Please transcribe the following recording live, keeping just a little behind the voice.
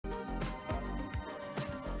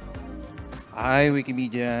Hi,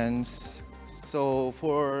 Wikimedians. So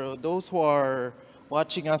for those who are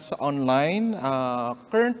watching us online,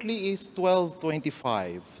 currently is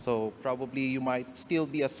 12:25. So probably you might still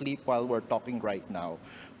be asleep while we're talking right now.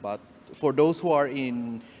 But for those who are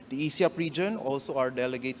in the ECAP region, also our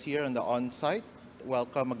delegates here on the on-site,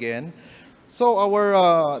 welcome again. So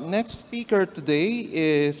our next speaker today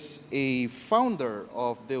is a founder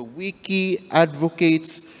of the Wiki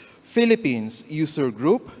Advocates Philippines user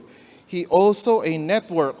group. He also a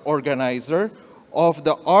network organizer of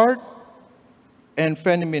the Art and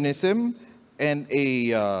Feminism and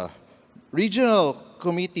a regional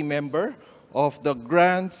committee member of the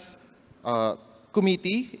Grants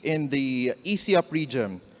Committee in the ECAP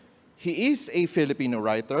region. He is a Filipino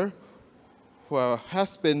writer who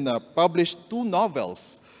has been published 2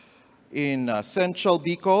 novels in Central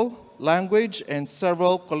Bicol language and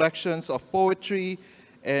several collections of poetry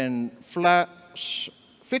and flash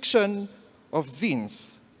fiction of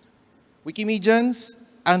zines. Wikimedians,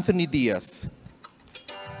 Anthony Diaz.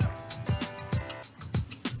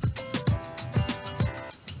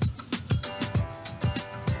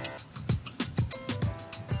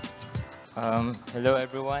 Hello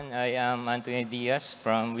everyone, I am Anthony Diaz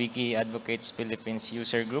from Wiki Advocates Philippines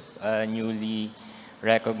User Group, a newly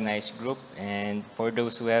recognized group. And for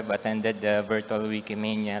those who have attended the virtual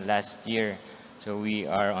Wikimania last year, so we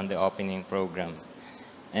are on the opening program.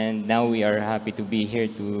 And now we are happy to be here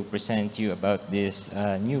to present you about this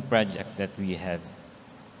new project that we have.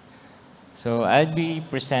 So I'll be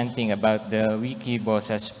presenting about the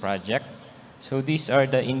Wikiboses project. So these are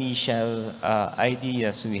the initial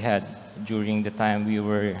ideas we had during the time we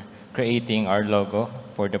were creating our logo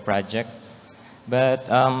for the project. But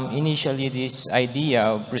initially this idea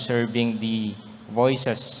of preserving the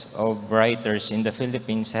voices of writers in the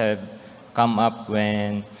Philippines have come up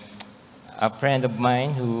when a friend of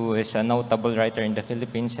mine who is a notable writer in the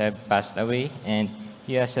Philippines have passed away, and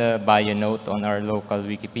he has a bio note on our local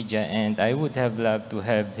Wikipedia, and I would have loved to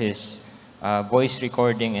have his voice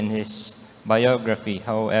recording in his biography.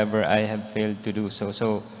 However, I have failed to do so.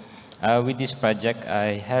 So with this project,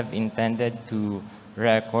 I have intended to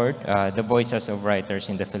record the voices of writers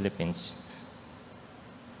in the Philippines.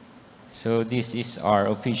 So this is our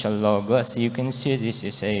official logo. As you can see, this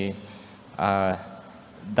is a uh,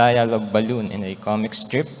 dialogue balloon in a comic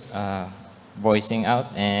strip, voicing out,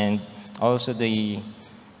 and also the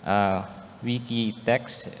uh, wiki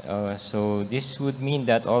text. So this would mean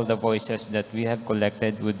that all the voices that we have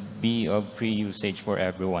collected would be of free usage for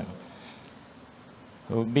everyone.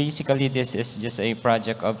 So basically, this is just a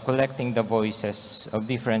project of collecting the voices of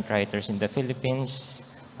different writers in the Philippines.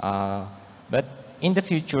 But in the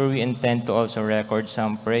future, we intend to also record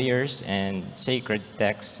some prayers and sacred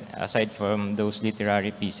texts aside from those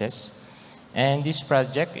literary pieces. And this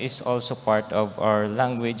project is also part of our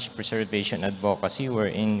language preservation advocacy,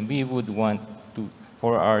 wherein we would want to,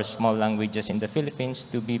 for our small languages in the Philippines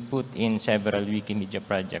to be put in several Wikimedia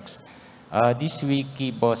projects. This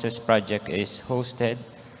Wikiboses project is hosted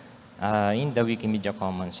in the Wikimedia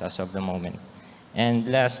Commons as of the moment.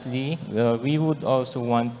 And lastly, we would also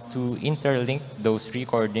want to interlink those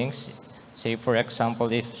recordings. Say, for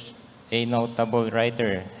example, if a notable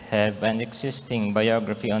writer have an existing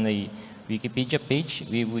biography on a Wikipedia page,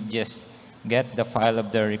 we would just get the file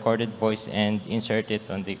of the recorded voice and insert it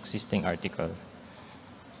on the existing article.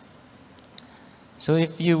 So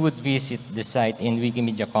if you would visit the site in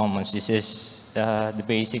Wikimedia Commons, this is the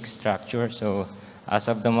basic structure. So as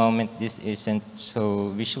of the moment, this isn't so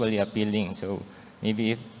visually appealing. So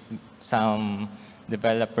maybe if some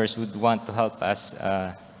developers would want to help us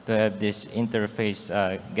to have this interface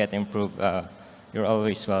get improved, you're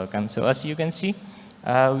always welcome. So as you can see,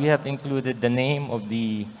 we have included the name of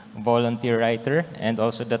the volunteer writer and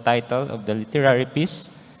also the title of the literary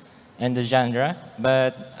piece and the genre,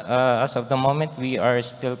 but as of the moment, we are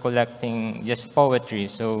still collecting just poetry,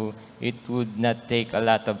 so it would not take a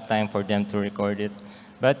lot of time for them to record it.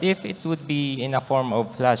 But if it would be in a form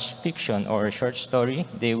of flash fiction or a short story,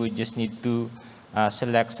 they would just need to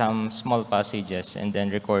select some small passages and then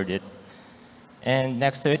record it. And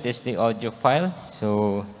next to it is the audio file.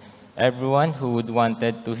 So everyone who would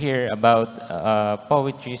wanted to hear about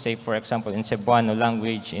poetry, say for example in Cebuano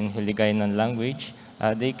language, in Hiligaynon language,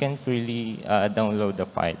 they can freely download the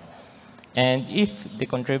file. And if the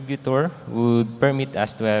contributor would permit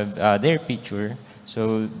us to have their picture,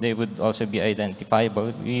 so they would also be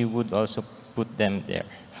identifiable, we would also put them there.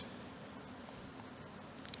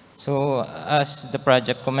 So as the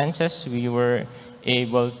project commences, we were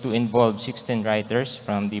able to involve 16 writers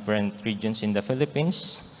from different regions in the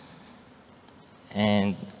Philippines.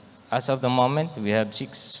 And as of the moment, we have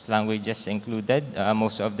 6 languages included.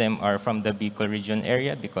 Most of them are from the Bicol region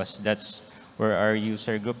area because that's where our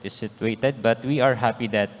user group is situated. But we are happy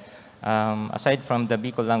that aside from the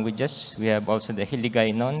Bicol languages, we have also the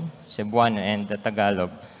Hiligaynon, Cebuano, and the Tagalog.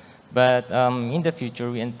 But in the future,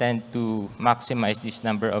 we intend to maximize this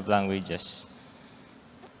number of languages.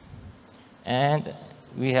 And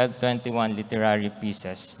we have 21 literary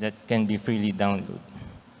pieces that can be freely downloaded.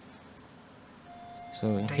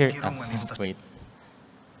 So here, wait.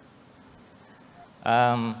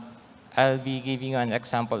 I'll be giving you an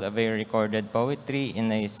example of a recorded poetry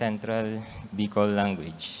in a central Bicol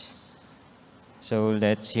language. So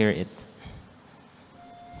let's hear it.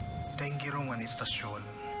 Tenggirong ang istasyon.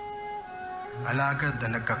 Alagad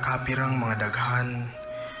na nagkakapirang mga daghan,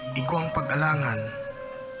 iko ang pag-alangan,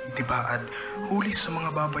 tibaad huli sa mga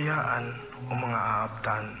babayaan o mga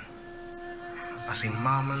aabtan. Asin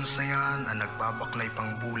maman sayan ang nagbabaklay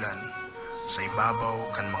pang bulan, sa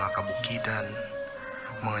ibabaw kan mga kabukidan,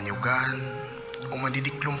 mga nyugan, o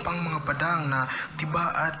madidiklumpang mga padang na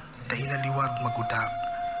tibaad na hinaliwat magudak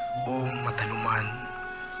o matanuman,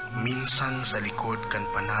 minsan sa likod kan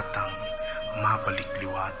panatang mabalik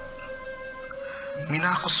liwat.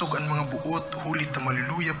 Minakusog ang mga buot hulit na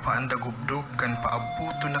maluluya pa ang dagubdob kan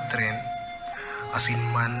paabuto na tren, asin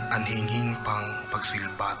man ang hinghing pang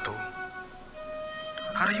pagsilbato.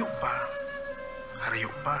 Harayo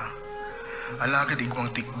pa. Alagad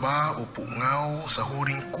igwang tikba o pungaw sa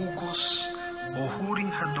huring kugos o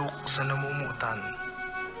huring hadok sa namumutan.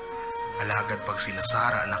 Alagad pag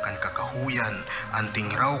sinasara na kan kakahuyan,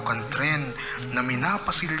 anting raw kan tren na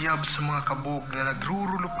minapasilyab sa mga kabog na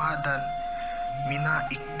nagrurulupadan,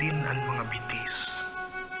 minaiktin ang mga bitis,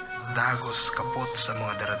 dagos kapot sa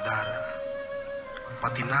mga daradara,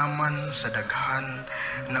 pati naman sa daghan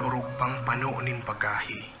na urog pang panoonin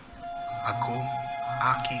pagahi. Ako,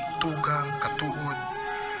 aki, tugang, katuod,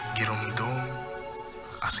 girumdom,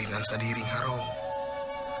 asin ang sadiring haraw,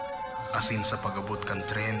 asin sa pagabot kan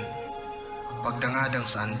tren, pagdangadang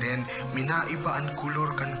sa anden, minaiba ang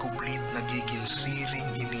kulor kan kublit nagiging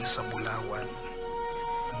siring ini sa bulawan.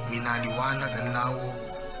 Minaliwanag ang lawog,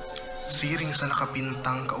 siring sa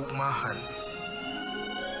nakapintang kaugmahan.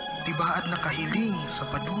 Tibaad nakahiling sa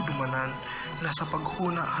padudumanan na sa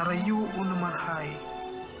paghuna harayo o numarhay.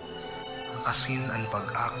 Asin ang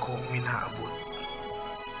pag-ako minaabot.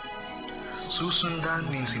 Susundan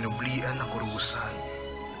min sinublian na kurusan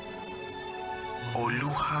o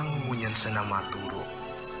luhang ngunyan sa namaturo.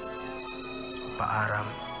 Paaram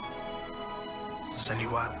sa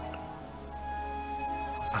liwat.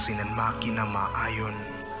 Asin ang makina maayon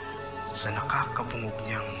sa nakakabungog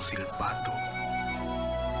niyang silbato.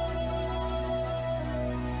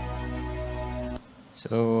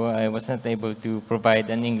 So I was not able to provide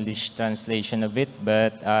an English translation of it,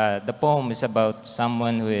 but the poem is about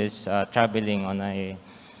someone who is traveling on a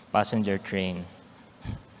passenger train.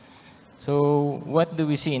 So what do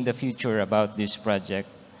we see in the future about this project?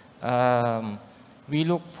 We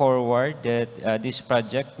look forward that this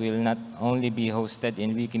project will not only be hosted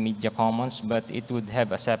in Wikimedia Commons, but it would have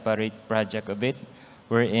a separate project of it,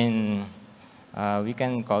 wherein we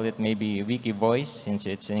can call it maybe Wikiboses, since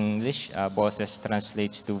it's in English. Boses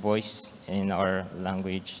translates to voice in our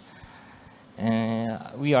language.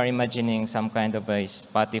 We are imagining some kind of a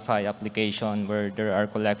Spotify application where there are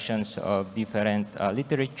collections of different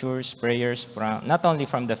literatures, prayers, not only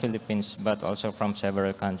from the Philippines, but also from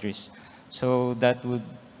several countries. So that would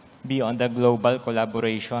be on the global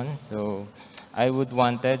collaboration. So I would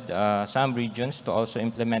wanted some regions to also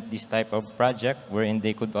implement this type of project wherein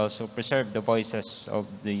they could also preserve the voices of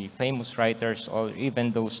the famous writers or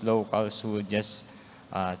even those locals who just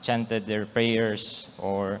chanted their prayers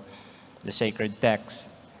or the sacred text.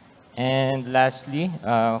 And lastly,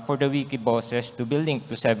 for the Wikiboses to be linked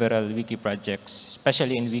to several wiki projects,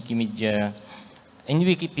 especially in Wikipedia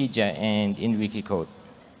and in Wikicode.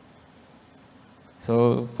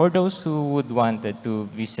 So for those who would wanted to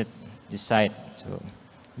visit the site, so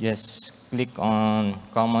just click on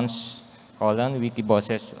Commons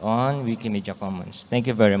Wikiboses on Wikimedia Commons. Thank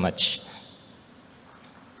you very much.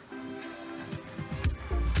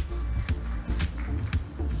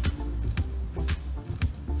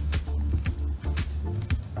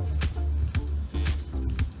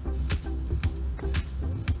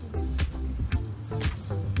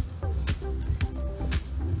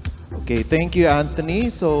 Okay, thank you, Anthony.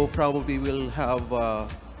 So probably we'll have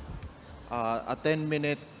a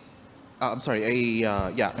 10-minute, I'm sorry,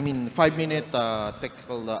 5-minute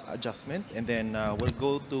technical adjustment, and then we'll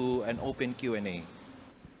go to an open Q&A.